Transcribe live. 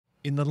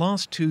In the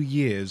last 2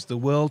 years, the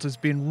world has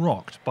been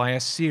rocked by a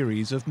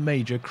series of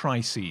major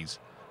crises,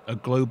 a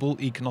global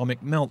economic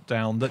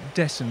meltdown that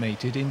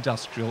decimated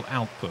industrial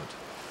output,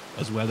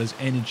 as well as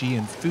energy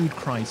and food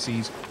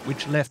crises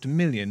which left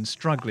millions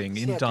struggling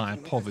in dire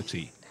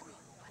poverty.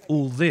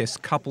 All this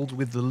coupled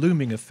with the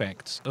looming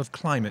effects of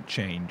climate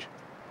change.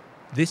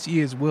 This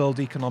year's World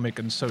Economic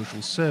and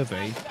Social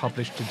Survey,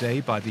 published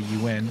today by the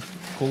UN,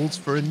 calls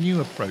for a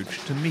new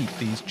approach to meet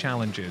these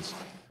challenges.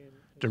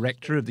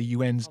 Director of the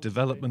UN's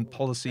Development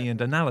Policy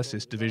and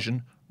Analysis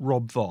Division,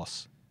 Rob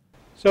Voss.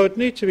 So it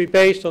needs to be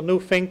based on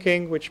new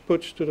thinking, which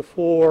puts to the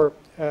fore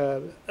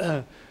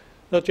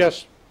not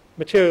just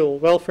material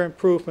welfare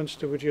improvements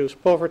to reduce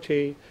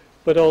poverty,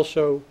 but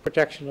also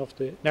protection of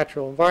the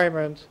natural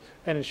environment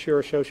and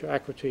ensure social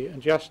equity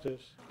and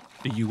justice.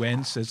 The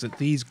UN says that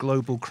these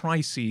global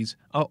crises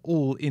are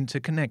all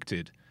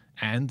interconnected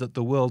and that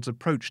the world's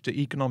approach to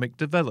economic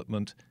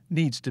development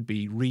needs to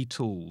be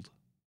retooled.